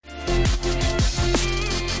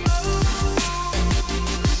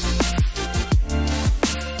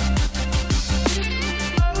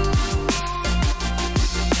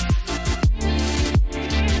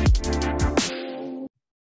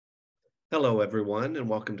Hello, everyone, and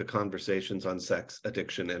welcome to Conversations on Sex,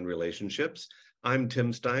 Addiction, and Relationships. I'm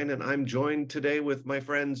Tim Stein, and I'm joined today with my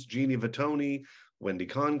friends Jeannie Vitoni, Wendy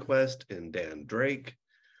Conquest, and Dan Drake.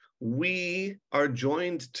 We are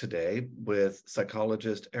joined today with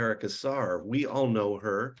psychologist Erica Saar. We all know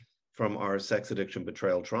her from our sex addiction,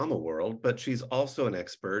 betrayal, trauma world, but she's also an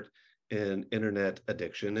expert in internet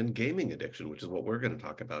addiction and gaming addiction, which is what we're going to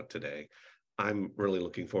talk about today. I'm really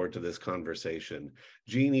looking forward to this conversation.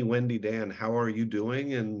 Jeannie, Wendy, Dan, how are you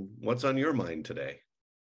doing and what's on your mind today?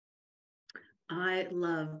 I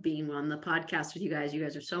love being on the podcast with you guys. You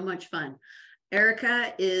guys are so much fun.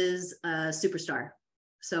 Erica is a superstar.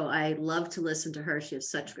 So I love to listen to her. She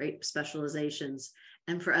has such great specializations.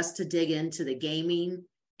 And for us to dig into the gaming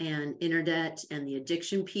and internet and the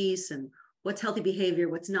addiction piece and what's healthy behavior,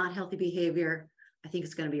 what's not healthy behavior, I think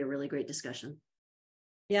it's going to be a really great discussion.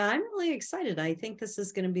 Yeah, I'm really excited. I think this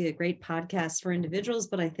is going to be a great podcast for individuals,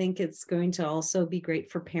 but I think it's going to also be great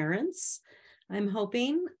for parents. I'm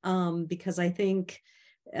hoping, because I think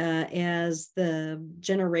as the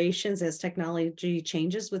generations, as technology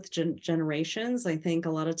changes with generations, I think a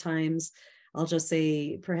lot of times I'll just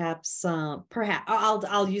say perhaps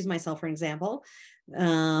I'll use myself for example.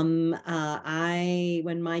 When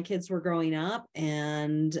my kids were growing up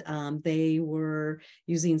and they were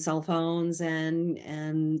using cell phones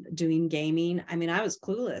and doing gaming, I mean, I was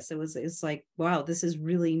clueless. It's like, wow, this is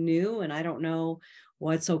really new, and I don't know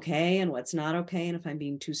what's okay and what's not okay, and if I'm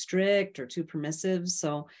being too strict or too permissive.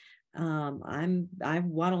 So I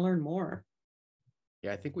want to learn more.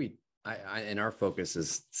 Yeah, I think and our focus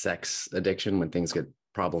is sex addiction when things get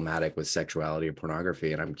problematic with sexuality or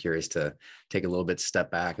pornography. And I'm curious to take a little bit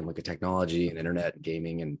step back and look at technology and internet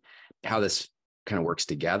gaming and how this kind of works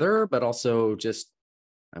together, but also just,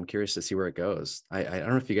 I'm curious to see where it goes. I don't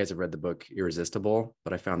know if you guys have read the book Irresistible,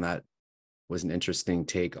 but I found that was an interesting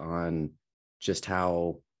take on just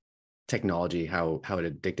how technology, how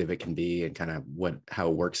addictive it can be, and kind of how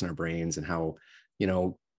it works in our brains, and how,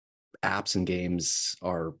 apps and games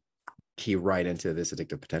are key right into this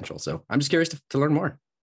addictive potential. So I'm just curious to learn more.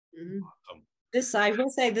 Mm-hmm. I will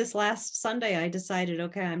say this last Sunday, I decided,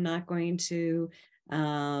 okay, I'm not going to,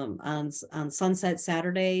 on sunset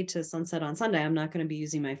Saturday to sunset on Sunday, I'm not going to be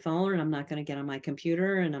using my phone, and I'm not going to get on my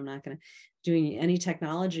computer, and I'm not going to doing any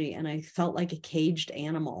technology. And I felt like a caged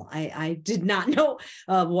animal. I did not know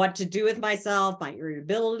what to do with myself. My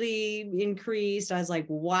irritability increased. I was like,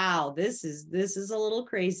 wow, this is a little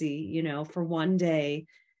crazy, for one day,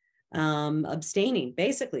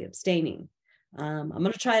 basically abstaining. I'm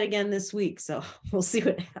going to try it again this week. So we'll see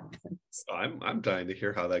what happens. I'm dying to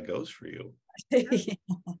hear how that goes for you. Yeah.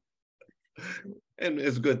 And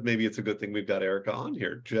it's good. Maybe it's a good thing we've got Erica on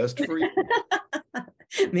here just for you.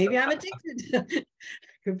 Maybe I'm addicted.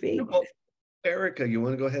 Could be. Well, Erica, you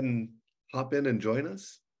want to go ahead and hop in and join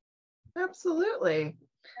us? Absolutely.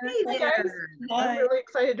 Hey guys. I'm really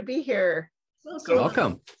excited to be here.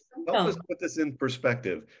 Welcome. Help us put this in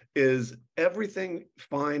perspective. Is everything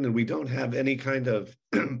fine and we don't have any kind of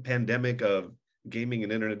pandemic of gaming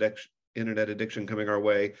and internet addiction coming our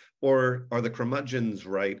way? Or are the curmudgeons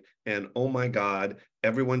right? And oh my God,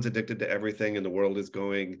 everyone's addicted to everything and the world is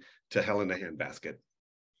going to hell in a handbasket?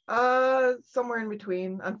 Somewhere in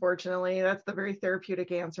between, unfortunately. That's the very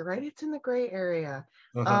therapeutic answer, right? It's in the gray area.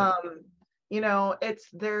 Uh-huh.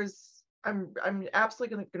 I'm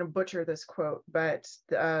absolutely going to butcher this quote, but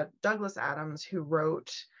Douglas Adams, who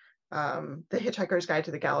wrote The Hitchhiker's Guide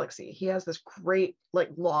to the Galaxy, he has this great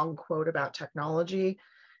long quote about technology.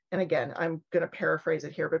 And again, I'm going to paraphrase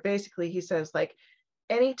it here, but basically he says,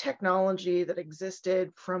 any technology that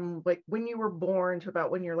existed from when you were born to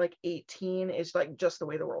about when you're 18 is just the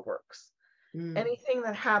way the world works. Anything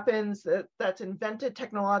that happens that's invented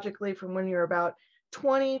technologically from when you're about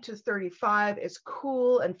 20 to 35 is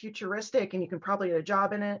cool and futuristic, and you can probably get a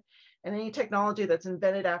job in it. And any technology that's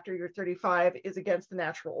invented after you're 35 is against the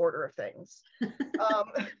natural order of things.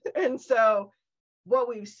 And so what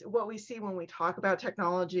we see when we talk about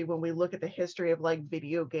technology, when we look at the history of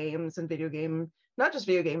video games and not just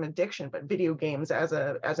video game addiction, but video games as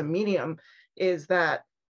a medium, is that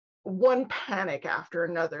one panic after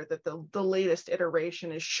another, that the latest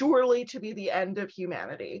iteration is surely to be the end of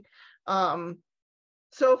humanity.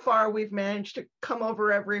 So far, we've managed to come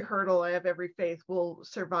over every hurdle. I have every faith we'll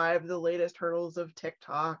survive the latest hurdles of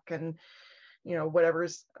TikTok and,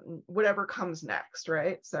 whatever comes next,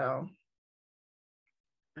 right? So.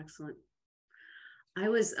 Excellent. I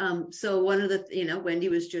was, so one of the, Wendy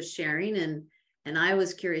was just sharing and I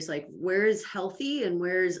was curious, where is healthy and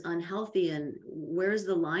where is unhealthy, and where's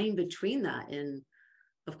the line between that? And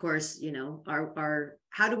of course,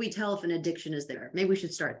 how do we tell if an addiction is there? Maybe we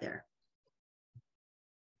should start there.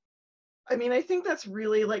 I mean, I think that's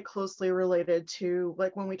really like closely related to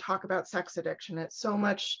like when we talk about sex addiction, it's so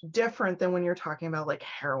much different than when you're talking about like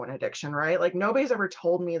heroin addiction, right? Like nobody's ever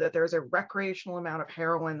told me that there's a recreational amount of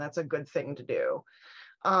heroin that's a good thing to do.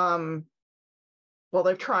 Well,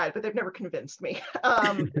 they've tried, but they've never convinced me.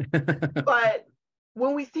 But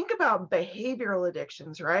when we think about behavioral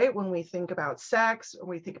addictions, right? When we think about sex, when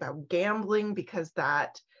we think about gambling, because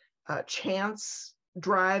that chance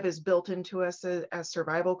drive is built into us as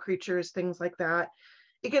survival creatures, things like that,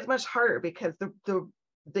 it gets much harder because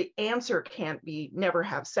the answer can't be never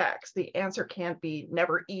have sex. The answer can't be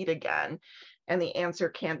never eat again. And the answer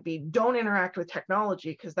can't be don't interact with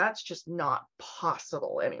technology, because that's just not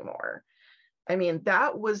possible anymore. I mean,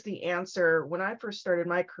 that was the answer. When I first started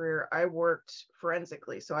my career, I worked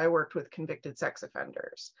forensically. So I worked with convicted sex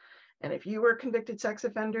offenders. And if you were a convicted sex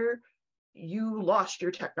offender, you lost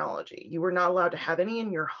your technology. You were not allowed to have any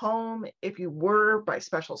in your home. If you were, by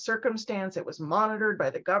special circumstance, it was monitored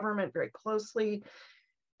by the government very closely.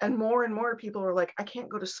 And more people are like, I can't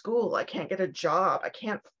go to school. I can't get a job. I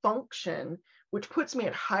can't function, which puts me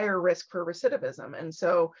at higher risk for recidivism. And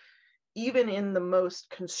so even in the most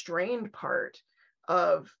constrained part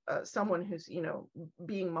of someone who's,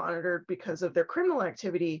 being monitored because of their criminal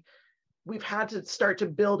activity, we've had to start to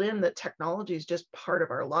build in that technology is just part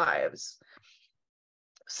of our lives.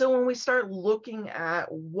 So when we start looking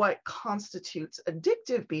at what constitutes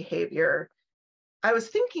addictive behavior, I was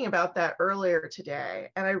thinking about that earlier today,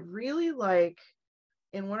 and I really like,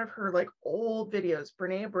 in one of her like old videos,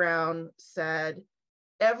 Brene Brown said,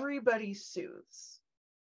 everybody soothes,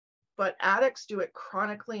 but addicts do it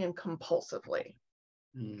chronically and compulsively,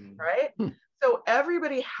 right? So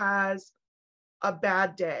everybody has a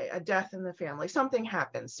bad day, a death in the family, something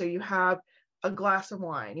happens. So you have a glass of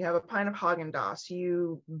wine, you have a pint of Haagen-Dazs,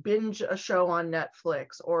 you binge a show on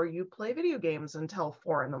Netflix, or you play video games until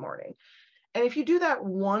 4 a.m. And if you do that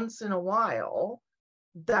once in a while,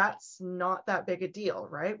 that's not that big a deal,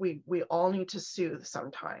 right? We all need to soothe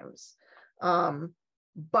sometimes.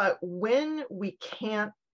 But when we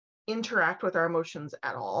can't interact with our emotions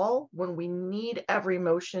at all, when we need every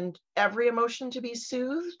emotion to be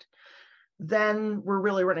soothed, then we're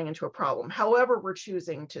really running into a problem. However, we're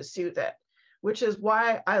choosing to soothe it, which is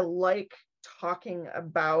why I like talking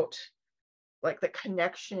about like the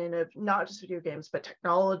connection of not just video games, but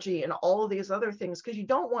technology and all of these other things, because you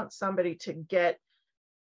don't want somebody to get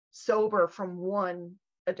sober from one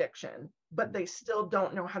addiction, but they still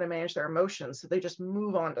don't know how to manage their emotions. So they just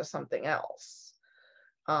move on to something else,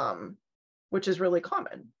 which is really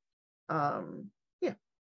common. Yeah.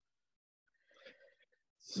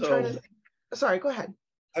 So sorry, go ahead.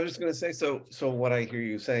 I was just going to say, so what I hear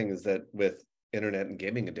you saying is that with internet and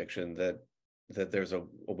gaming addiction, that there's a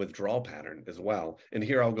withdrawal pattern as well. And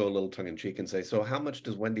here I'll go a little tongue in cheek and say, so how much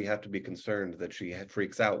does Wendy have to be concerned that she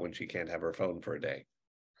freaks out when she can't have her phone for a day?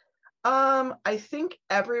 I think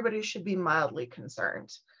everybody should be mildly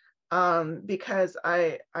concerned, because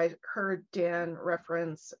I heard Dan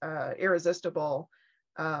reference Irresistible,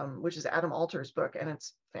 which is Adam Alter's book, and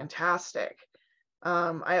it's fantastic.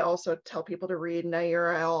 I also tell people to read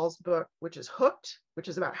Nair Eyal's book, which is Hooked, which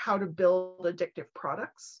is about how to build addictive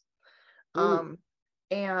products.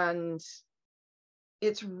 And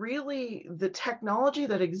it's really the technology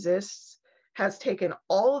that exists has taken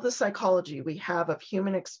all of the psychology we have of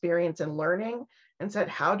human experience and learning and said,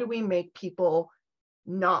 how do we make people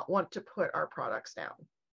not want to put our products down?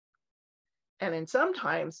 And in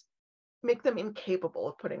sometimes make them incapable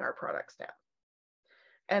of putting our products down.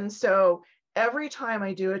 And so every time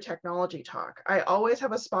I do a technology talk, I always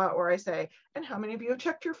have a spot where I say, and how many of you have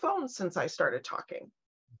checked your phones since I started talking?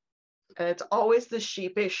 And it's always the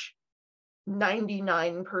sheepish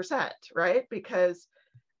 99%, right? Because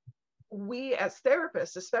we as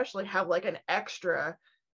therapists especially have like an extra,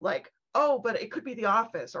 like, oh, but it could be the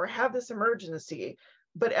office, or I have this emergency.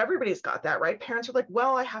 But everybody's got that, right? Parents are like,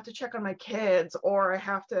 well, I have to check on my kids, or I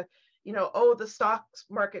have to, oh, the stock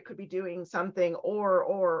market could be doing something,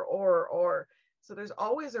 or. So there's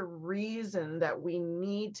always a reason that we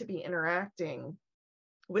need to be interacting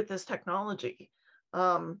with this technology.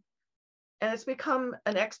 And it's become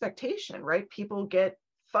an expectation, right? People get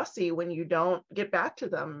fussy when you don't get back to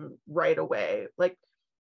them right away. Like,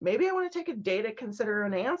 maybe I want to take a day to consider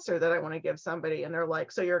an answer that I want to give somebody. And they're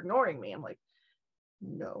like, so you're ignoring me. I'm like,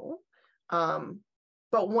 no.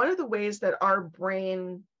 But one of the ways that our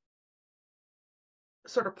brain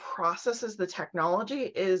sort of processes the technology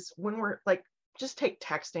is when we're like, just take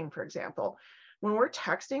texting, for example. When we're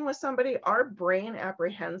texting with somebody, our brain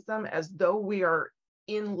apprehends them as though we are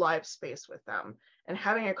in live space with them and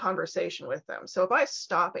having a conversation with them. So if I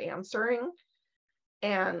stop answering,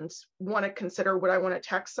 and want to consider, would I want to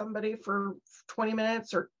text somebody for 20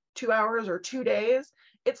 minutes or 2 hours or 2 days?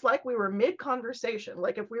 It's like we were mid conversation.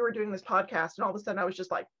 Like if we were doing this podcast and all of a sudden I was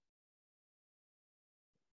just like,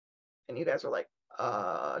 and you guys were like,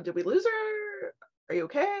 did we lose her? Are you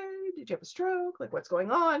okay? Did you have a stroke? Like, what's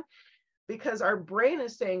going on? Because our brain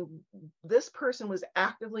is saying this person was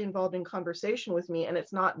actively involved in conversation with me, and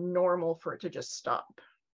it's not normal for it to just stop.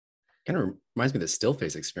 Kind of reminds me of the still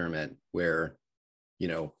face experiment where, you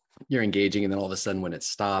know, you're engaging and then all of a sudden when it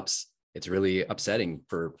stops, it's really upsetting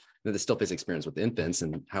for the still face experience with infants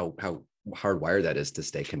and how hardwired that is to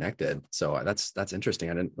stay connected. So that's interesting.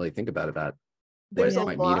 I didn't really think about it, that what There's it a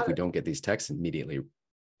might mean if lot we don't get these texts immediately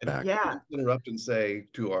back. Yeah. Interrupt and say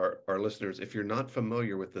to our listeners, if you're not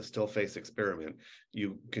familiar with the still face experiment,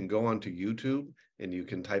 you can go onto YouTube and you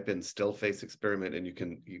can type in still face experiment, and you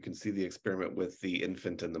can see the experiment with the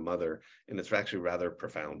infant and the mother, and it's actually rather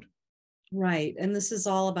profound. Right. And this is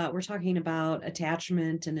all about, we're talking about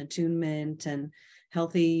attachment and attunement and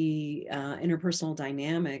healthy interpersonal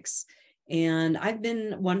dynamics. And I've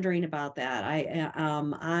been wondering about that.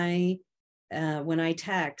 When I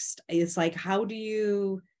text, it's like, how do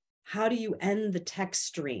you end the text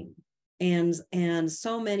stream? And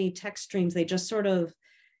so many text streams, they just sort of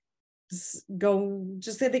go,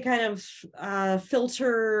 just say they kind of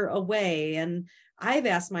filter away. And I've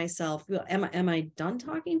asked myself, am I done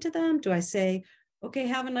talking to them? Do I say, okay,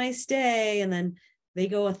 have a nice day, and then they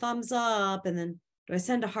go a thumbs up, and then do I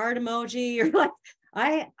send a heart emoji? Or like,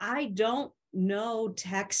 I don't know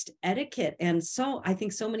text etiquette, and so I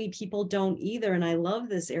think so many people don't either. And I love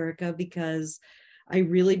this, Erica, because I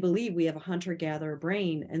really believe we have a hunter-gatherer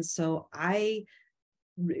brain, and so I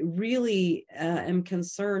really am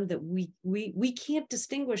concerned that we can't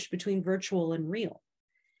distinguish between virtual and real.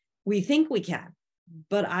 We think we can,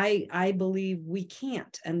 but I believe we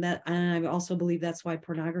can't. And I also believe that's why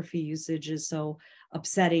pornography usage is so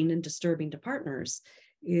upsetting and disturbing to partners,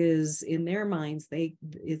 is in their minds,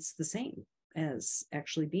 it's the same as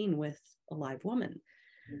actually being with a live woman.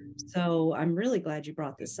 So I'm really glad you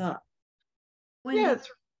brought this up. Wendy, Yeah.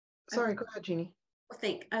 Sorry, go ahead, Jeannie.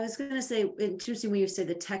 I was going to say, interesting when you say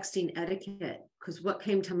the texting etiquette, because what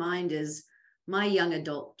came to mind is my young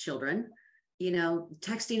adult children, you know,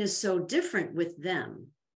 texting is so different with them.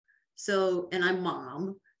 So, and I'm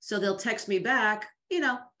mom, so they'll text me back, you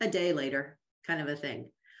know, a day later, kind of a thing.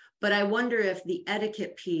 But I wonder if the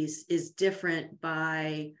etiquette piece is different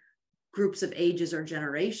by groups of ages or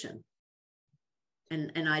generation.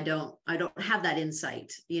 And I don't have that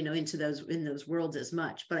insight, you know, into those worlds as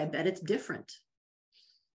much, but I bet it's different.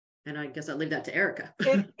 And I guess I'll leave that to Erica.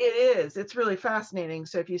 It is. It's really fascinating.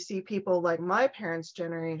 So if you see people like my parents'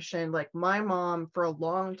 generation, like my mom for a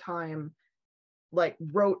long time, like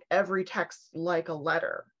wrote every text like a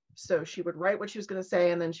letter. So she would write what she was going to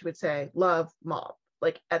say, and then she would say, "Love, Mom,"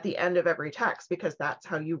 like at the end of every text, because that's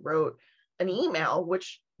how you wrote an email,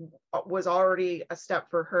 which was already a step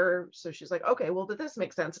for her. So she's like, okay, well, did this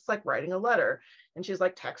make sense? It's like writing a letter. And she's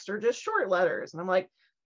like, text her just short letters. And I'm like,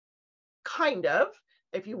 kind of.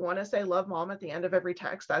 If you want to say "love, Mom" at the end of every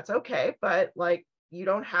text, that's okay, but like, you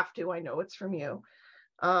don't have to. I know it's from you.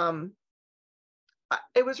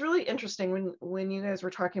 It was really interesting when you guys were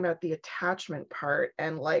talking about the attachment part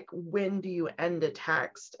and like, when do you end a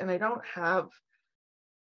text? And I don't have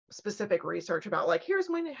specific research about like, here's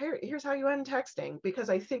how you end texting, because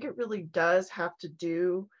I think it really does have to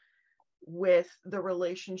do with the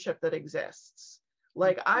relationship that exists.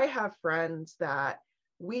 Like, I have friends that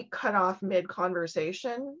we cut off mid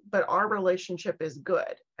conversation, but our relationship is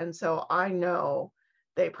good. And so I know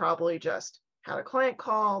they probably just had a client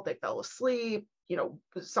call, they fell asleep,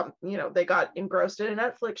 they got engrossed in a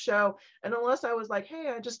Netflix show. And unless I was like,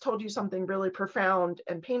 hey, I just told you something really profound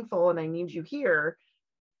and painful and I need you here,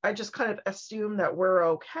 I just kind of assume that we're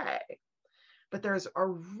okay. But there's a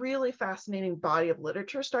really fascinating body of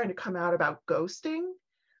literature starting to come out about ghosting,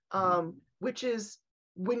 which is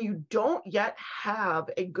when you don't yet have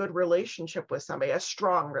a good relationship with somebody, a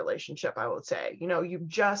strong relationship, I would say. You've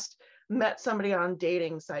just met somebody on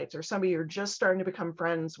dating sites, or somebody you're just starting to become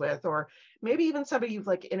friends with, or maybe even somebody you've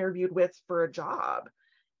like interviewed with for a job,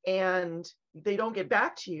 and they don't get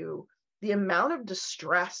back to you. The amount of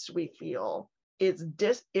distress we feel is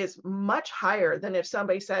much higher than if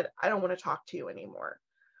somebody said, I don't want to talk to you anymore.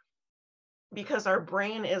 Because our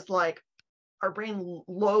brain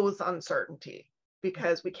loathes uncertainty,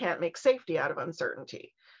 because we can't make safety out of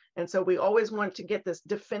uncertainty. And so we always want to get this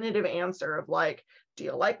definitive answer of like, do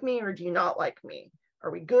you like me or do you not like me?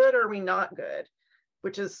 Are we good or are we not good?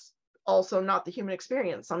 Which is also not the human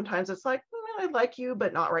experience. Sometimes it's like, I like you,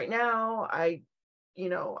 but not right now. I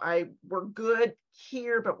we're good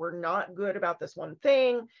here, but we're not good about this one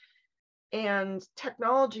thing. And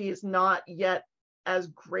technology is not yet as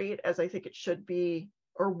great as I think it should be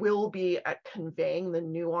or will be at conveying the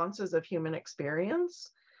nuances of human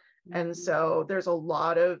experience. And so there's a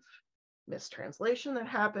lot of mistranslation that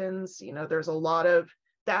happens. There's a lot of,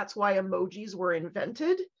 that's why emojis were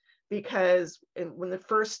invented, because when the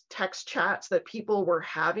first text chats that people were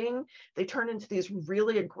having, they turned into these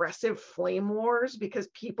really aggressive flame wars because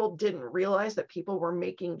people didn't realize that people were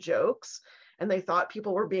making jokes and they thought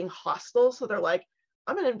people were being hostile. So they're like,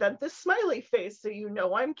 I'm going to invent this smiley face so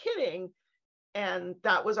I'm kidding. And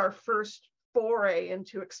that was our first foray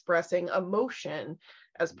into expressing emotion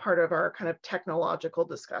as part of our kind of technological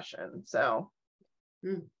discussion. So,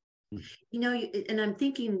 and I'm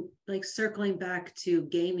thinking, like, circling back to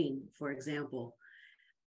gaming, for example,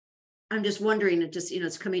 I'm just wondering,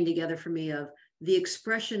 it's coming together for me of the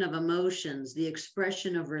expression of emotions, the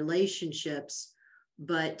expression of relationships,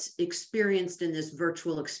 but experienced in this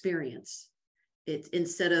virtual experience. It's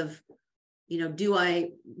instead of,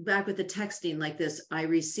 back with the texting like this,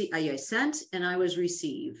 I sent and I was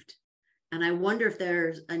received. And I wonder if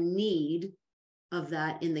there's a need of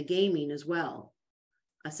that in the gaming as well,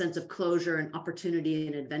 a sense of closure and opportunity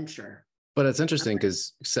and adventure. But it's interesting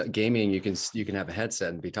because gaming, you can have a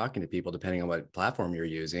headset and be talking to people depending on what platform you're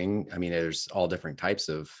using. I mean, there's all different types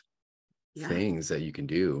of things that you can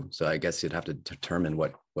do. So I guess you'd have to determine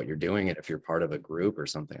what you're doing, and if you're part of a group or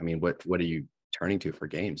something. I mean, what are you turning to for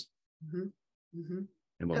games?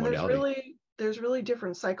 And what modality? There's really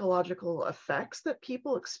different psychological effects that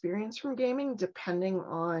people experience from gaming depending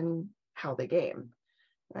on how they game,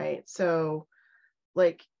 right? So,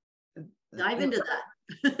 like, dive into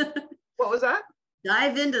that. What was that?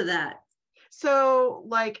 Dive into that. So,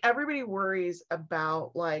 like, everybody worries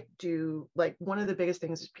about, one of the biggest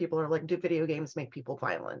things is people are like, do video games make people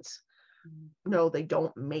violent? No, they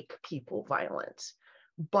don't make people violent.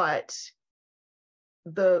 But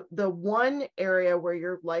the one area where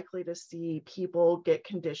you're likely to see people get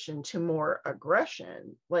conditioned to more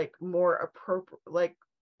aggression, like more appropriate, like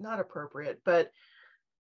not appropriate, but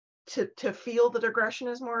to feel that aggression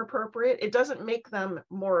is more appropriate. It doesn't make them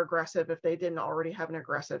more aggressive if they didn't already have an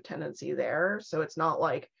aggressive tendency there. So it's not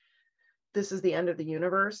like this is the end of the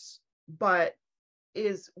universe, but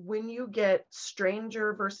is when you get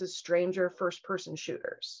stranger versus stranger first person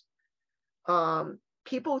shooters.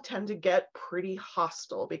 People tend to get pretty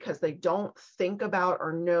hostile because they don't think about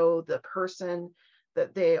or know the person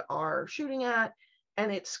that they are shooting at.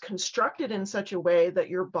 And it's constructed in such a way that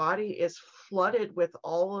your body is flooded with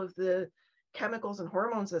all of the chemicals and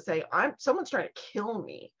hormones that say, someone's trying to kill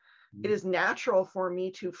me. It is natural for me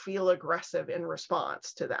to feel aggressive in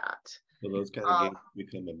response to that. So those kind of games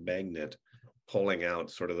become a magnet, pulling out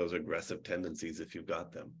sort of those aggressive tendencies if you've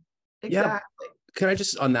got them. Exactly. Yeah. Can I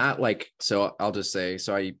just on that, so I'll just say,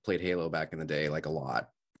 so I played Halo back in the day, like a lot,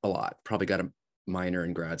 probably got a minor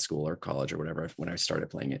in grad school or college or whatever when I started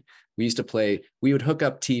playing it. We would hook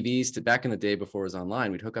up TVs to, back in the day before it was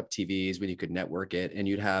online, we'd hook up TVs when you could network it, and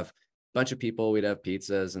you'd have a bunch of people, we'd have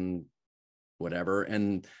pizzas and whatever.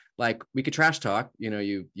 And like, we could trash talk,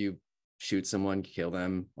 you shoot someone, kill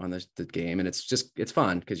them on the game. And it's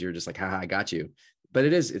fun because you're just like, haha, I got you. But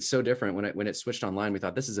it's so different when it switched online. We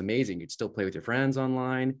thought, this is amazing. You'd still play with your friends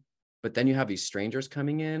online, but then you have these strangers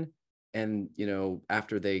coming in, and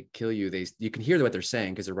after they kill you, you can hear what they're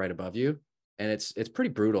saying because they're right above you, and it's pretty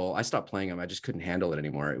brutal. I stopped playing them. I just couldn't handle it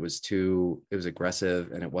anymore. It was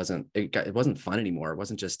aggressive, and it wasn't fun anymore. It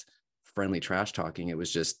wasn't just friendly trash talking.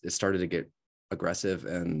 It started to get aggressive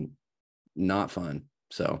and not fun.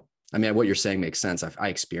 So I mean, what you're saying makes sense. I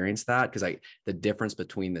experienced that because the difference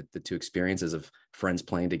between the two experiences of friends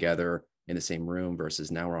playing together in the same room versus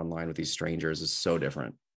now we're online with these strangers is so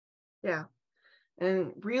different. Yeah.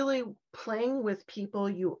 And really playing with people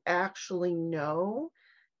you actually know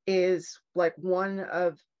is like one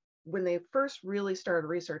of, when they first really started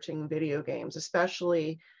researching video games,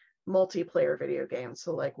 especially multiplayer video games.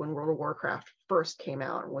 So like when World of Warcraft first came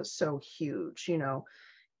out and was so huge,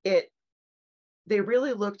 they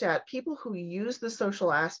really looked at people who use the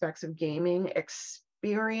social aspects of gaming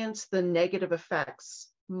experience the negative effects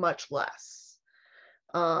much less,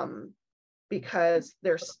 because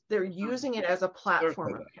they're using it as a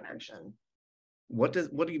platform of connection. What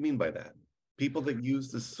do you mean by that? People that use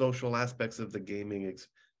the social aspects of the gaming,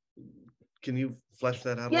 can you flesh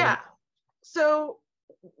that out? Yeah. So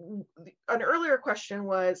an earlier question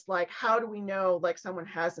was like, how do we know like someone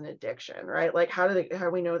has an addiction, right? Like how do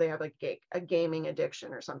we know they have a gaming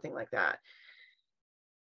addiction or something like that?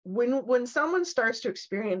 when someone starts to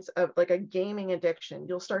experience like a gaming addiction,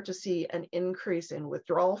 you'll start to see an increase in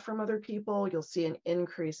withdrawal from other people. You'll see an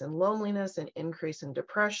increase in loneliness, an increase in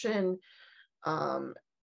depression.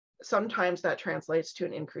 Sometimes that translates to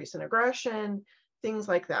an increase in aggression, things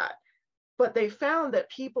like that. But they found that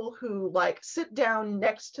people who like sit down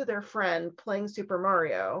next to their friend playing Super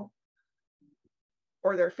Mario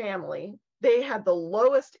or their family, they had the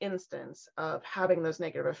lowest instance of having those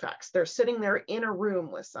negative effects. They're sitting there in a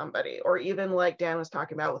room with somebody, or even like Dan was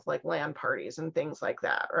talking about with like LAN parties and things like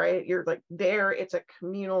that, right? You're like there, it's a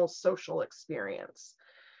communal social experience.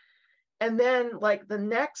 And then like the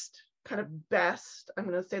next kind of best, I'm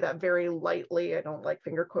going to say that very lightly, I don't like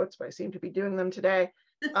finger quotes, but I seem to be doing them today.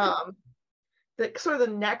 The sort of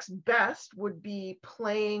the next best would be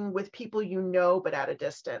playing with people you know, but at a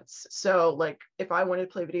distance. So like if I wanted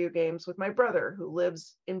to play video games with my brother who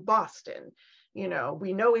lives in Boston, you know,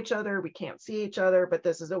 we know each other, we can't see each other, but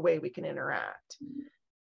this is a way we can interact.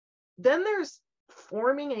 Then there's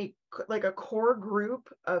forming a core group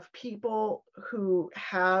of people who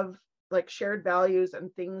have like shared values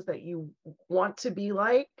and things that you want to be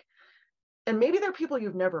like. And maybe they're people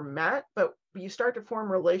you've never met, but you start to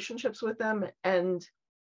form relationships with them, and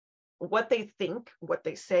what they think, what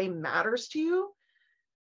they say matters to you.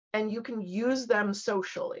 And you can use them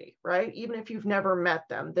socially, right? Even if you've never met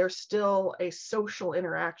them, there's still a social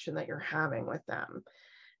interaction that you're having with them.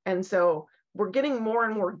 And so we're getting more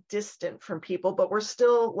and more distant from people, but we're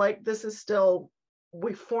still like, this is still,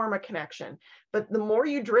 we form a connection. But the more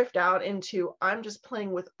you drift out into, I'm just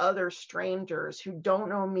playing with other strangers who don't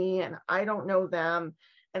know me and I don't know them,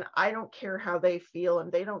 and I don't care how they feel and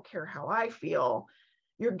they don't care how I feel,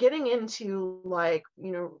 you're getting into like,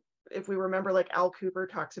 you know, if we remember, like Al Cooper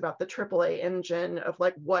talks about the AAA engine of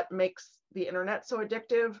like what makes the internet so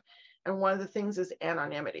addictive. And one of the things is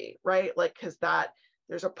anonymity, right? Like, because that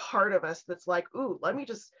there's a part of us that's like, ooh, let me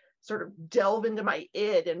just sort of delve into my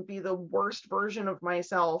id and be the worst version of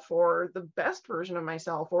myself, or the best version of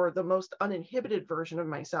myself, or the most uninhibited version of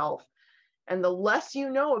myself. And the less you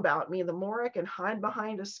know about me, the more I can hide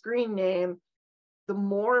behind a screen name, the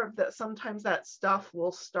more of that, sometimes that stuff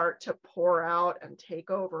will start to pour out and take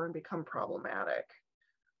over and become problematic.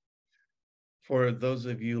 For those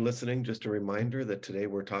of you listening, just a reminder that today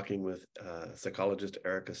we're talking with psychologist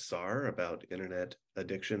Erica Saar about internet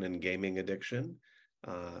addiction and gaming addiction,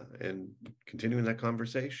 and continuing that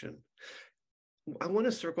conversation. I want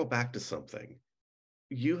to circle back to something.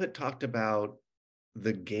 You had talked about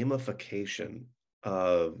the gamification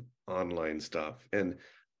of online stuff, and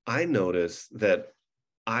I noticed that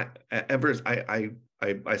I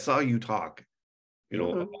saw you talk, you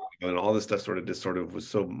know, and all this stuff sort of was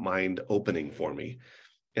so mind opening for me.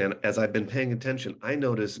 And as I've been paying attention, I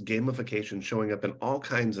noticed gamification showing up in all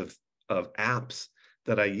kinds of apps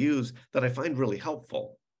that I use that I find really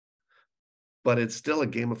helpful, but it's still a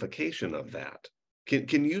gamification of that.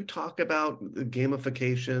 Can you talk about the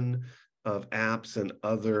gamification of apps and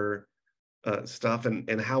other stuff,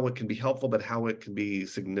 and how it can be helpful, but how it can be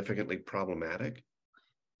significantly problematic?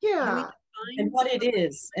 Yeah. And what it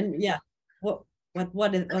is, and yeah, what is? I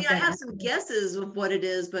mean, I have some guesses of what it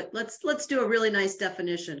is, but let's do a really nice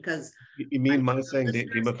definition, because You mean my saying that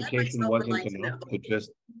gamification myself would wasn't like to enough know. to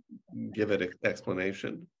just give it an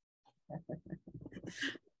explanation?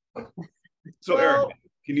 So, Well, Eric,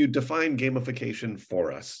 can you define gamification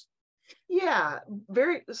for us? yeah,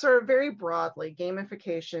 very broadly,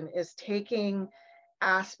 gamification is taking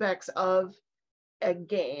aspects of a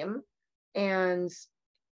game and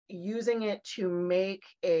using it to make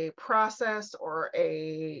a process or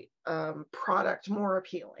a product more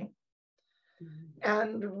appealing.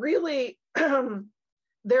 And really,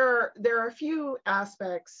 there are a few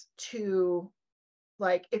aspects to,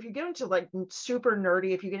 like, if you get into like super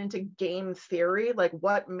nerdy, if you get into game theory, like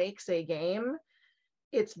what makes a game,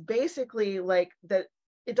 it's basically like that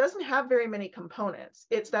it doesn't have very many components.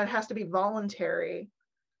 It's that it has to be voluntary.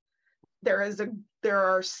 There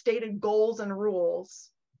are stated goals and rules,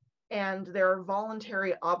 and there are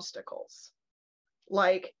voluntary obstacles.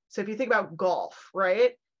 Like, so if you think about golf,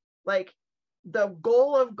 right? Like, the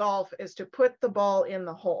goal of golf is to put the ball in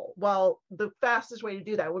the hole. Well, the fastest way to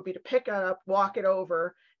do that would be to pick it up, walk it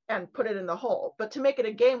over, and put it in the hole. But to make it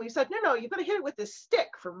a game, we said, no, you've got to hit it with this stick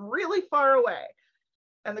from really far away.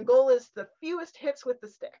 And the goal is the fewest hits with the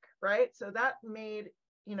stick, right? So that made,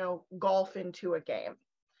 you know, golf into a game.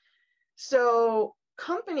 So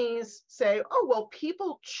companies say, oh, well,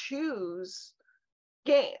 people choose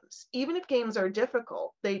games. Even if games are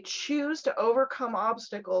difficult, they choose to overcome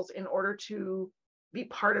obstacles in order to be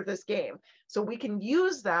part of this game. So we can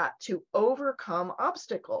use that to overcome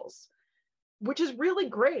obstacles. which is really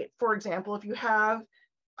great. For example, if you have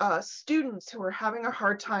students who are having a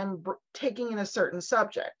hard time taking in a certain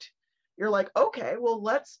subject, you're like, okay, well,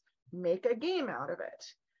 let's make a game out of it.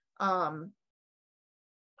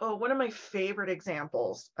 One of my favorite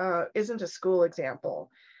examples isn't a school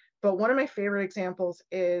example, but one of my favorite examples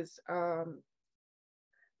is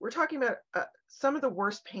we're talking about some of the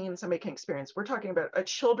worst pain somebody can experience. We're talking about a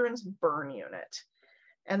children's burn unit.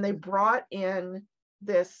 And they brought in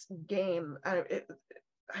this game. I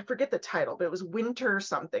forget the title, but it was Winter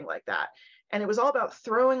something like that. And it was all about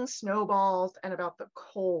throwing snowballs and about the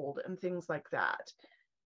cold and things like that.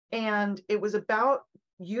 And it was about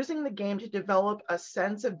using the game to develop a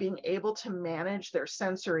sense of being able to manage their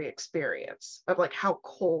sensory experience of like how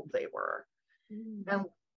cold they were. And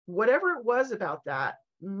whatever it was about that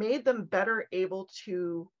made them better able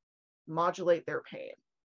to modulate their pain,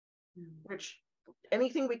 which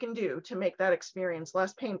anything we can do to make that experience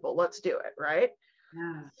less painful, let's do it, right?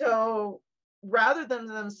 Yeah. So rather than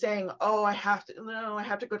them saying, oh, I have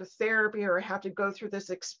to go to therapy, or I have to go through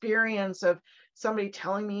this experience of somebody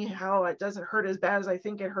telling me how it doesn't hurt as bad as I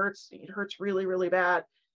think it hurts really, really bad.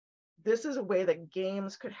 This is a way that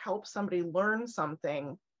games could help somebody learn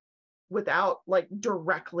something without like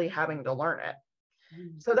directly having to learn it.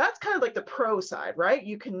 So that's kind of like the pro side, right?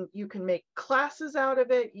 You can make classes out of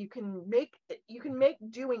it. You can make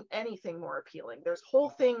doing anything more appealing. There's whole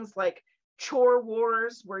things like chore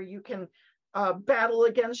wars where you can battle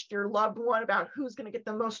against your loved one about who's going to get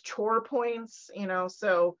the most chore points,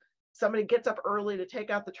 so somebody gets up early to take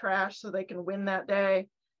out the trash so they can win that day.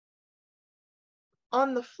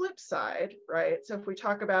 On the flip side, right? So if we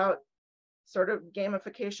talk about sort of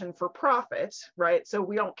gamification for profit, right? So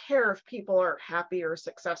we don't care if people are happy or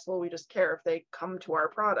successful. We just care if they come to our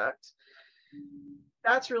product.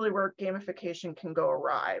 That's really where gamification can go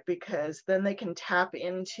awry, because then they can tap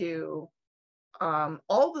into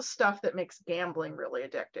all the stuff that makes gambling really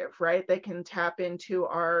addictive, right? They can tap into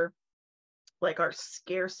our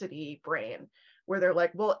scarcity brain, where they're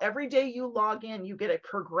like, well, every day you log in, you get a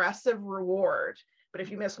progressive reward. But if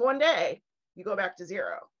you miss one day, you go back to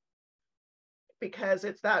zero. Because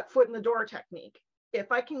it's that foot in the door technique.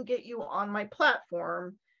 If I can get you on my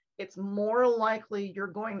platform, it's more likely you're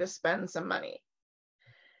going to spend some money.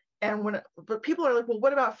 But people are like, well,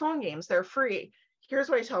 what about phone games? They're free. Here's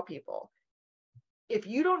what I tell people. If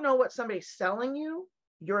you don't know what somebody's selling you,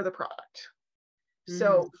 you're the product.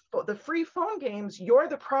 So the free phone games, you're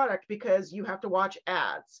the product because you have to watch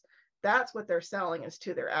ads. That's what they're selling is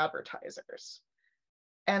to their advertisers.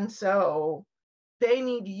 And so they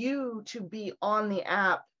need you to be on the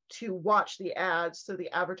app to watch the ads so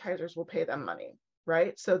the advertisers will pay them money,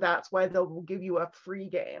 right? So that's why they'll give you a free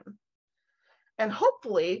game. And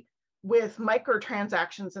hopefully with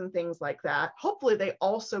microtransactions and things like that, hopefully they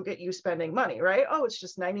also get you spending money, right? Oh, it's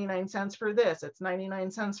just 99 cents for this, it's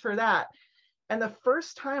 99 cents for that. And the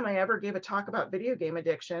first time I ever gave a talk about video game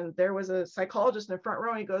addiction, there was a psychologist in the front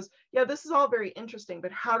row and he goes, yeah, this is all very interesting,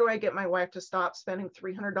 but how do I get my wife to stop spending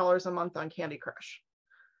 $300 a month on Candy Crush?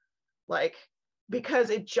 Because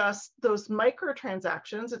those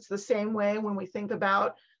microtransactions, it's the same way when we think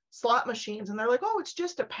about slot machines and they're like, oh, it's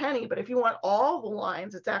just a penny. But if you want all the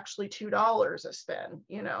lines, it's actually $2 a spin,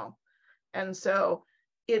 And so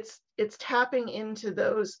it's tapping into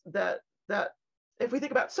those that if we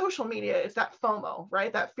think about social media, it's that FOMO,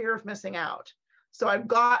 right? That fear of missing out. So I've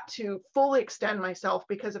got to fully extend myself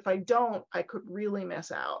because if I don't, I could really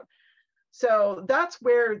miss out. So that's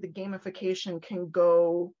where the gamification can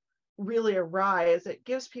go really awry, is it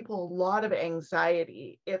gives people a lot of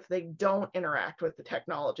anxiety if they don't interact with the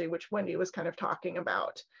technology, which Wendy was kind of talking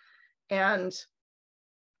about. And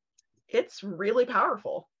it's really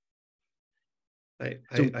powerful.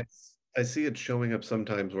 I see it showing up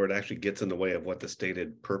sometimes where it actually gets in the way of what the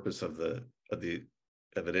stated purpose of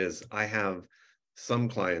it is. I have some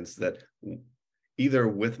clients that either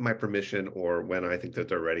with my permission or when I think that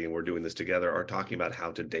they're ready and we're doing this together are talking about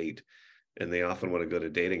how to date. And they often want to go to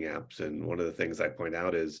dating apps. And one of the things I point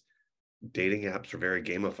out is dating apps are very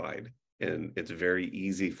gamified. And it's very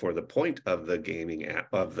easy for the point of the gaming app,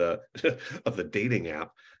 of the of the dating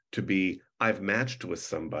app, to be, I've matched with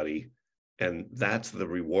somebody. And that's the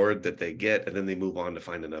reward that they get. And then they move on to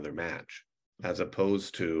find another match, as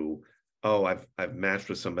opposed to, oh, I've matched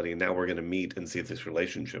with somebody and now we're going to meet and see if this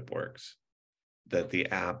relationship works. That the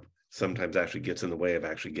app sometimes actually gets in the way of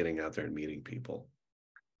actually getting out there and meeting people.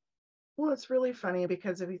 Well, it's really funny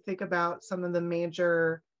because if you think about some of the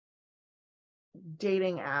major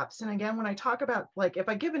dating apps, and again, when I talk about, if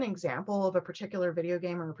I give an example of a particular video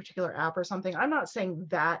game or a particular app or something, I'm not saying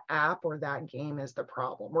that app or that game is the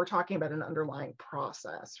problem. We're talking about an underlying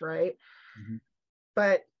process, right?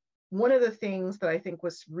 But one of the things that I think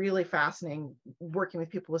was really fascinating working with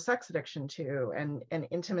people with sex addiction too, and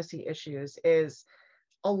intimacy issues, is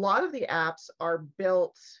a lot of the apps are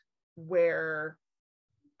built where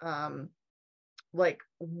like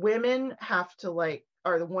women have to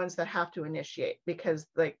are the ones that have to initiate, because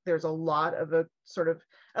like there's a lot of a sort of,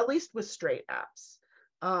 at least with straight apps,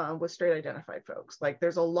 with straight identified folks, like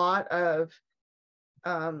there's a lot of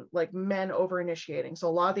like men over initiating. So a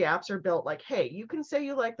lot of the apps are built like, hey, you can say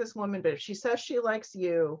you like this woman, but if she says she likes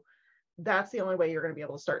you, that's the only way you're going to be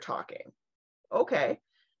able to start talking. Okay,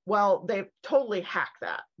 well, they've totally hacked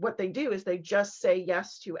that. What they do is they just say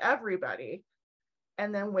yes to everybody,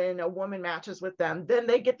 and then when a woman matches with them, then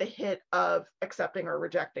they get the hit of accepting or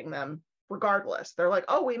rejecting them regardless. They're like,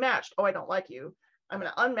 oh, we matched. Oh, I don't like you. I'm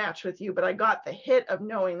going to unmatch with you, but I got the hit of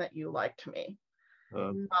knowing that you liked me.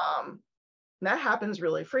 That happens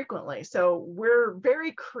really frequently. So we're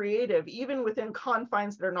very creative, even within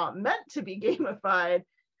confines that are not meant to be gamified,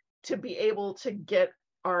 to be able to get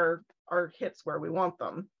our hits where we want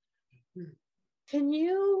them. Can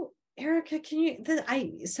you, Erica,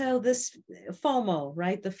 so this FOMO,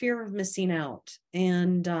 right? The fear of missing out.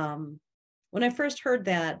 And when I first heard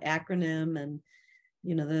that acronym and,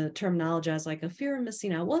 the terminology, I was like, a fear of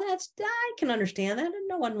missing out. Well, I can understand that. And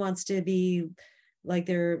no one wants to be like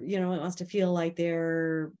wants to feel like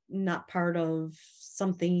they're not part of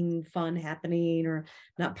something fun happening or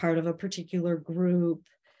not part of a particular group.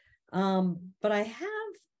 But I have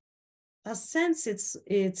a sense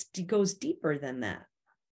it goes deeper than that.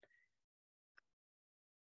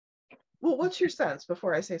 Well, what's your sense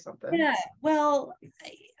before I say something? Yeah, well,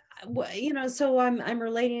 so I'm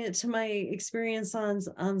relating it to my experience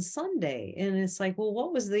on Sunday, and it's like, well,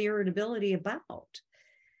 what was the irritability about?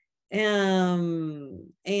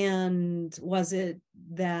 And was it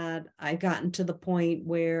that I gotten to the point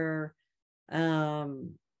where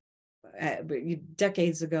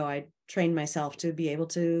decades ago I trained myself to be able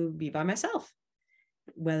to be by myself,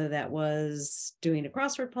 whether that was doing a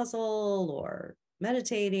crossword puzzle or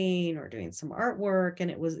meditating or doing some artwork, and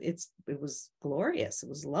it was glorious. It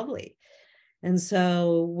was lovely. And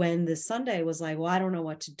so when this Sunday was like, well, I don't know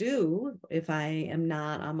what to do if I am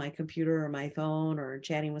not on my computer or my phone or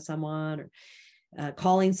chatting with someone or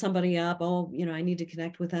calling somebody up. Oh, I need to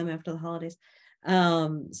connect with them after the holidays.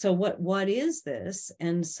 So what is this?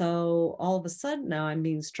 And so all of a sudden now I'm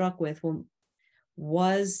being struck with, well,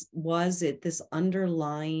 was it this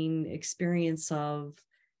underlying experience of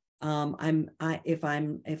if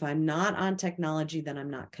I'm not on technology, then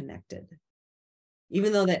I'm not connected,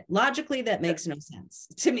 even though that logically that makes no sense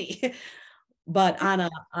to me. But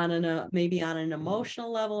maybe on an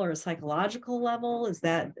emotional level or a psychological level, is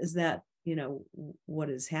that what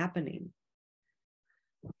is happening?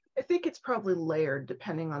 I think it's probably layered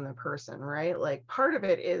depending on the person, right? Like part of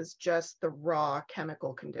it is just the raw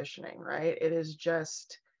chemical conditioning, right? It is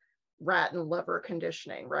just rat and lever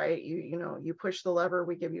conditioning, right? You push the lever,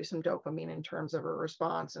 we give you some dopamine in terms of a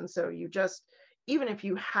response. And so you just, even if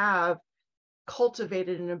you have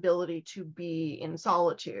cultivated an ability to be in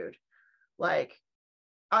solitude, like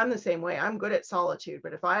I'm the same way. I'm good at solitude,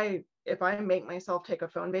 but if I make myself take a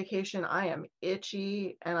phone vacation, I am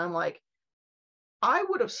itchy, and I'm like, I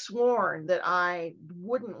would have sworn that I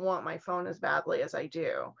wouldn't want my phone as badly as I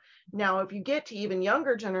do. Now, if you get to even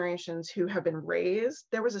younger generations who have been raised,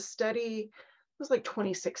 there was a study, it was like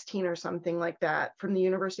 2016 or something like that, from the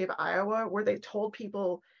University of Iowa, where they told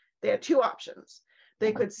people they had two options.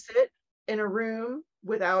 They could sit in a room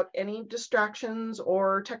without any distractions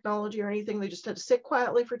or technology or anything. They just had to sit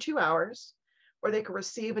quietly for 2 hours, or they could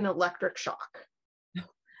receive an electric shock.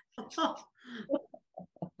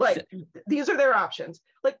 Like, these are their options.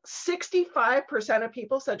 Like 65% of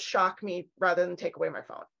people said shock me rather than take away my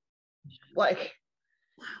phone. Like,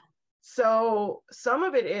 wow. So some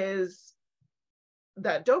of it is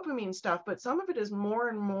that dopamine stuff, but some of it is more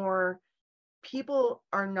and more people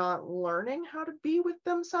are not learning how to be with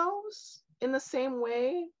themselves in the same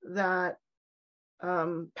way that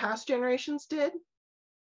past generations did.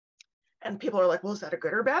 And people are like, well, is that a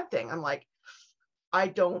good or bad thing? I'm like, I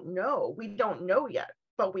don't know. We don't know yet.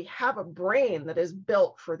 But we have a brain that is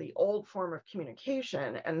built for the old form of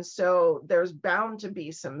communication. And so there's bound to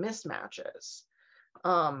be some mismatches.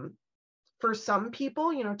 For some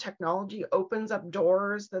people, technology opens up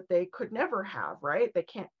doors that they could never have, right? They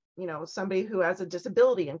can't, somebody who has a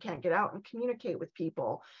disability and can't get out and communicate with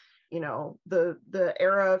people, the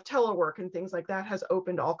era of telework and things like that has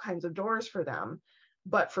opened all kinds of doors for them.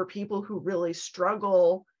 But for people who really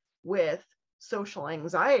struggle with social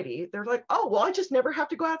anxiety, they're like, oh, well, I just never have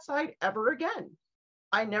to go outside ever again.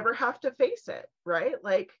 I never have to face it, right?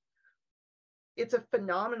 Like, it's a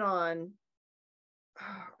phenomenon.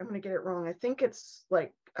 I'm going to get it wrong. I think it's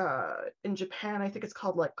like in Japan, I think it's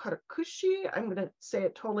called like karakushi. I'm going to say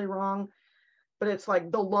it totally wrong, but it's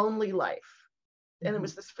like the lonely life. And it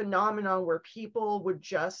was this phenomenon where people would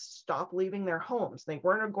just stop leaving their homes. They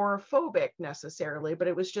weren't agoraphobic necessarily, but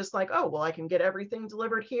it was just like, oh, well, I can get everything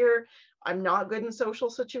delivered here. I'm not good in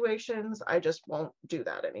social situations. I just won't do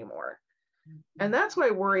that anymore. And that's what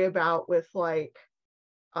I worry about with like,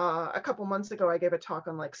 a couple months ago, I gave a talk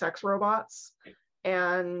on like sex robots,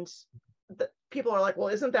 and people are like, well,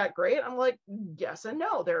 isn't that great? I'm like, yes and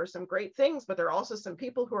no. There are some great things, but there are also some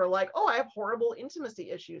people who are like, oh, I have horrible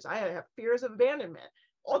intimacy issues. I have fears of abandonment.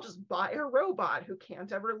 I'll just buy a robot who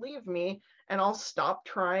can't ever leave me, and I'll stop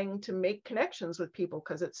trying to make connections with people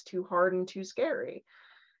because it's too hard and too scary.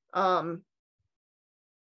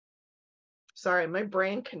 Sorry, my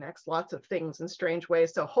brain connects lots of things in strange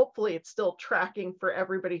ways. So hopefully it's still tracking for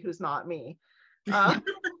everybody who's not me. Yeah.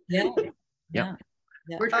 Yeah.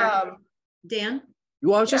 We're tracking. Dan?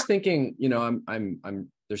 Well, I was just thinking, you know,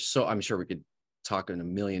 I'm sure we could talk in a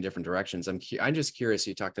million different directions. I'm just curious.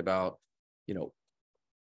 You talked about, you know,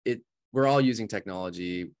 we're all using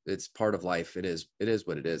technology. It's part of life. It is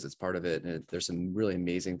what it is. It's part of it. And there's some really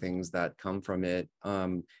amazing things that come from it.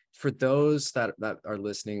 For those that are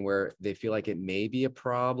listening where they feel like it may be a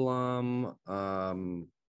problem,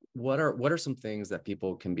 what are some things that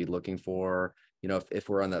people can be looking for? You know, if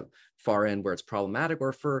we're on the far end where it's problematic,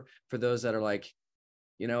 or for those that are like,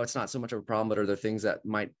 you know, it's not so much of a problem, but are there things that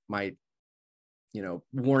might, you know,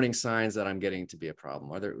 warning signs that I'm getting to be a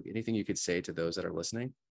problem? Are there anything you could say to those that are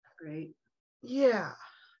listening? Great. Yeah,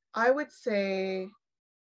 I would say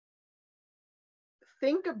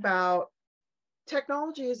think about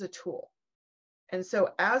technology as a tool. And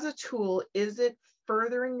so as a tool, is it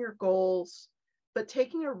furthering your goals, but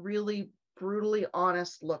taking a really brutally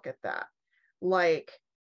honest look at that? Like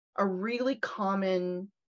a really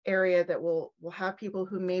common area that will have people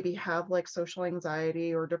who maybe have like social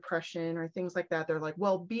anxiety or depression or things like that. They're like,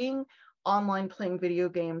 well, being online playing video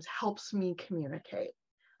games helps me communicate.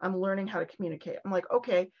 I'm learning how to communicate. I'm like,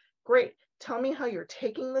 okay, great. Tell me how you're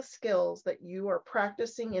taking the skills that you are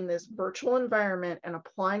practicing in this virtual environment and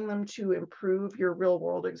applying them to improve your real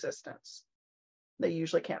world existence. They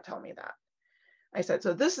usually can't tell me that. I said,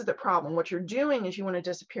 so this is the problem. What you're doing is you want to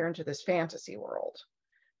disappear into this fantasy world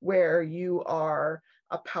where you are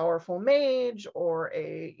a powerful mage or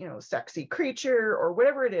a, you know, sexy creature or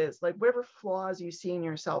whatever it is, like whatever flaws you see in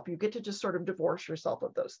yourself, you get to just sort of divorce yourself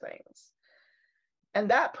of those things. And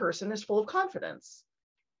that person is full of confidence,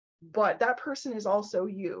 but that person is also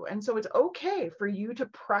you. And so it's okay for you to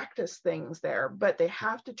practice things there, but they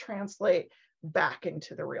have to translate back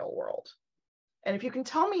into the real world. And if you can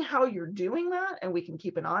tell me how you're doing that, and we can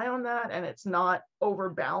keep an eye on that, and it's not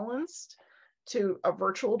overbalanced to a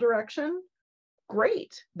virtual direction,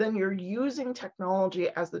 great. Then you're using technology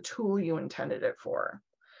as the tool you intended it for.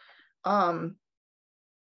 So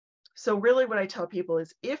really what I tell people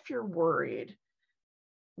is, if you're worried,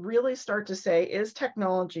 really start to say, is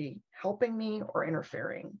technology helping me or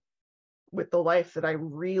interfering with the life that I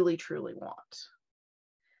really, truly want?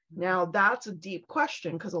 Now, that's a deep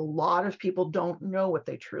question because a lot of people don't know what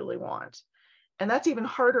they truly want. And that's even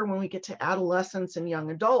harder when we get to adolescents and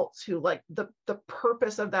young adults who, like, the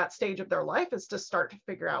purpose of that stage of their life is to start to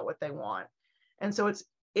figure out what they want. And so it's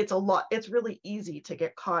really easy to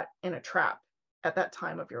get caught in a trap at that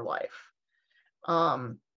time of your life.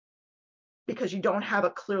 Because you don't have a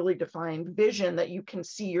clearly defined vision that you can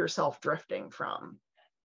see yourself drifting from.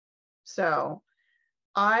 So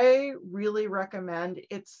I really recommend,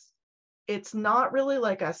 it's not really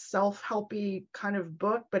like a self-helpy kind of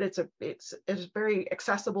book, but it's a very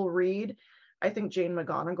accessible read. I think Jane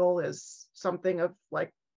McGonigal is something of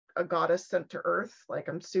like a goddess sent to earth. Like,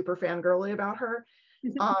 I'm super fangirly about her.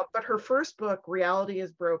 But her first book, Reality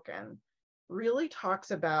is Broken, really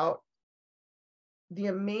talks about the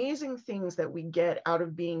amazing things that we get out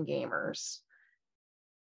of being gamers.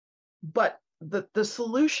 But the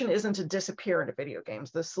solution isn't to disappear into video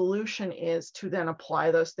games. The solution is to then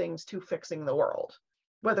apply those things to fixing the world,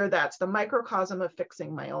 whether that's the microcosm of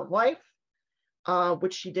fixing my own life,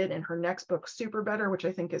 which she did in her next book, Super Better, which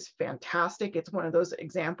I think is fantastic. It's one of those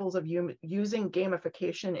examples of you using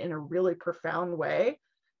gamification in a really profound way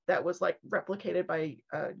that was like replicated by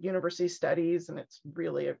university studies, and it's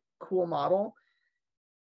really a cool model.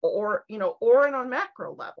 Or, you know, or on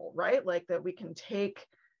macro level, right? Like that we can take,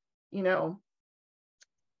 you know,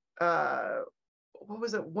 what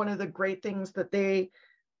was it? One of the great things that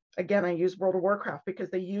again, I use World of Warcraft because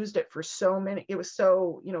they used it for so many, it was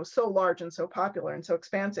so, you know, so large and so popular and so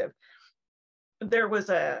expansive. There was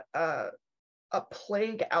a a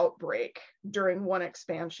plague outbreak during one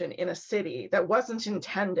expansion in a city that wasn't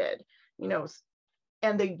intended, you know,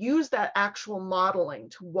 and they use that actual modeling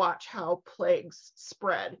to watch how plagues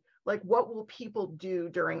spread. Like, what will people do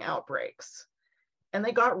during outbreaks? And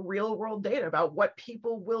they got real world data about what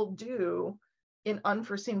people will do in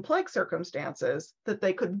unforeseen plague circumstances that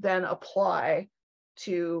they could then apply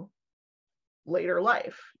to later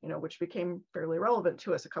life, you know, which became fairly relevant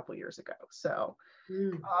to us a couple years ago. So,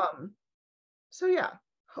 so yeah,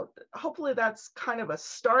 hopefully that's kind of a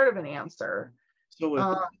start of an answer.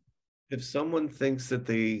 So if someone thinks that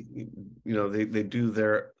they, you know, they do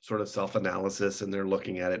their sort of self-analysis and they're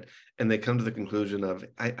looking at it and they come to the conclusion of,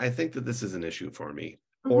 I think that this is an issue for me,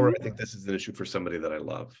 or I think this is an issue for somebody that I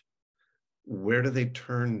love, where do they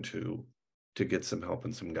turn to get some help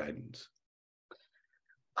and some guidance?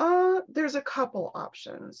 There's a couple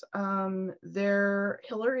options.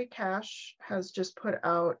 Hillary Cash has just put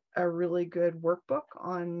out a really good workbook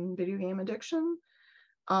on video game addiction.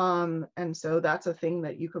 And so that's a thing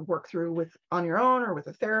that you could work through with on your own or with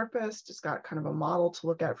a therapist. It's got kind of a model to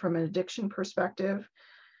look at from an addiction perspective.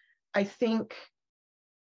 I think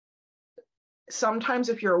sometimes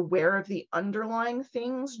if you're aware of the underlying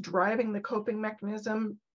things driving the coping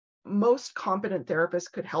mechanism, most competent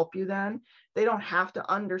therapists could help you then. They don't have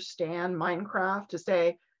to understand Minecraft to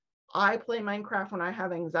say, I play Minecraft when I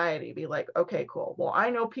have anxiety. Be like, okay, cool. Well,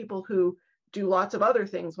 I know people who do lots of other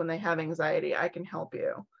things when they have anxiety. I can help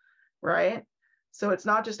you, right? So it's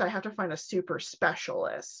not just I have to find a super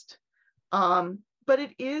specialist. But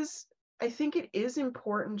I think it is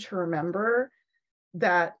important to remember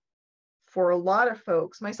that for a lot of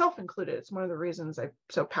folks, myself included, it's one of the reasons I'm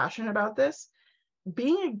so passionate about this,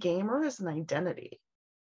 being a gamer is an identity.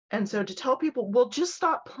 And so to tell people, well, just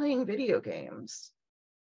stop playing video games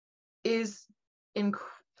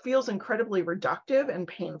feels incredibly reductive and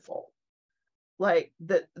painful. Like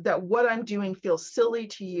that what I'm doing feels silly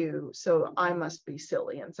to you, so I must be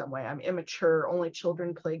silly in some way. I'm immature, only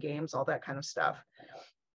children play games, all that kind of stuff.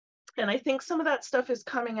 And I think some of that stuff is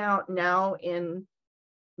coming out now in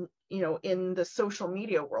the social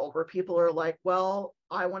media world where people are like, well,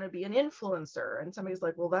 I want to be an influencer. And somebody's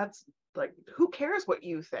like, well, that's like, who cares what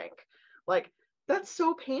you think? Like, that's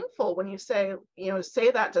so painful when you say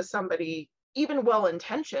that to somebody, even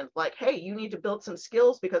well-intentioned, like, hey, you need to build some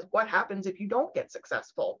skills because what happens if you don't get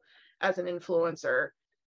successful as an influencer?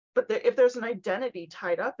 But if there's an identity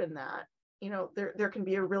tied up in that, there can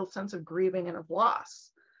be a real sense of grieving and of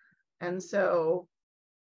loss. And so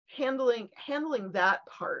handling that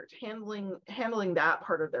part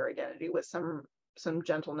of their identity with some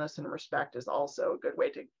gentleness and respect is also a good way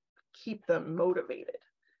to keep them motivated.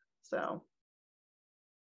 So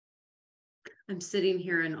I'm sitting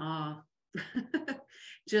here in awe.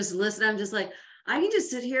 Just listen. I'm just like, I can just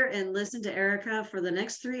sit here and listen to Erica for the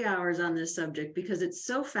next 3 hours on this subject because it's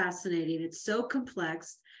so fascinating. It's so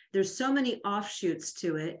complex. There's so many offshoots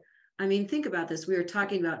to it. I mean, think about this. We were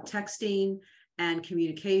talking about texting and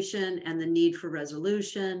communication and the need for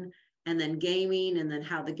resolution, and then gaming, and then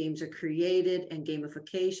how the games are created and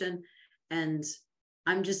gamification. And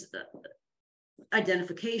I'm just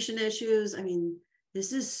identification issues. I mean,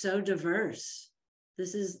 this is so diverse.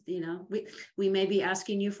 This is, we may be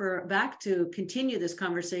asking you back to continue this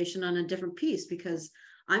conversation on a different piece, because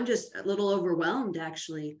I'm just a little overwhelmed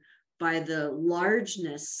actually by the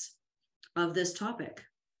largeness of this topic.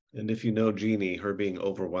 And if you know Jeannie, her being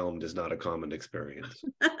overwhelmed is not a common experience.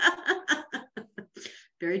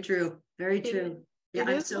 Very true. Very true. Yeah,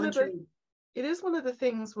 I'm so intrigued. It is one of the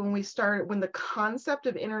things when the concept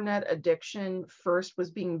of internet addiction first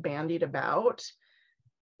was being bandied about,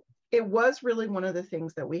 it was really one of the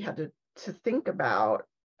things that we had to think about,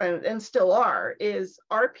 and still are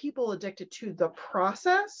people addicted to the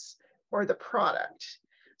process or the product?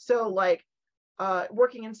 So like,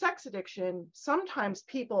 working in sex addiction, sometimes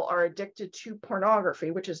people are addicted to pornography,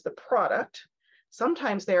 which is the product.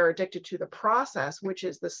 Sometimes they are addicted to the process, which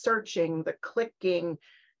is the searching, the clicking.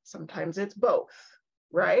 Sometimes it's both,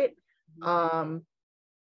 right?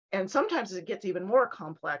 And sometimes it gets even more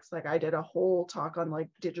complex. Like I did a whole talk on like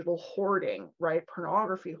digital hoarding, right?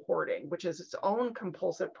 Pornography hoarding, which is its own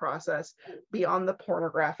compulsive process beyond the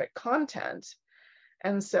pornographic content.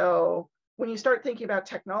 And so when you start thinking about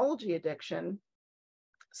technology addiction,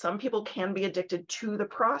 some people can be addicted to the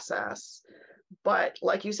process, but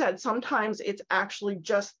like you said, sometimes it's actually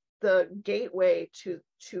just the gateway to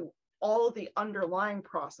all of the underlying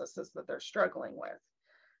processes that they're struggling with,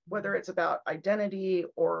 whether it's about identity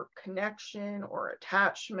or connection or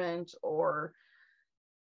attachment or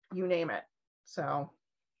you name it. So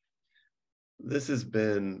This has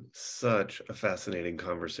been such a fascinating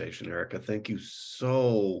conversation, Erica. Thank you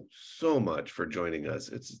so much for joining us.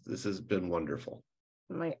 This has been wonderful.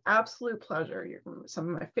 My absolute pleasure. You're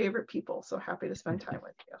some of my favorite people. So happy to spend time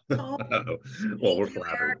with you. Oh, well, we're thank you,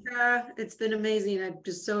 flattered. Erica. It's been amazing. I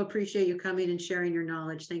just so appreciate you coming and sharing your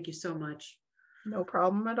knowledge. Thank you so much. No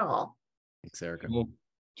problem at all. Thanks, Erica. Well,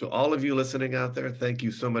 to all of you listening out there, thank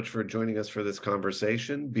you so much for joining us for this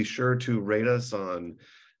conversation. Be sure to rate us on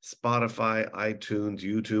Spotify, iTunes,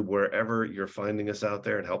 YouTube, wherever you're finding us out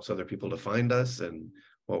there. It helps other people to find us and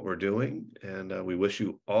what we're doing. And we wish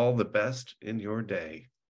you all the best in your day.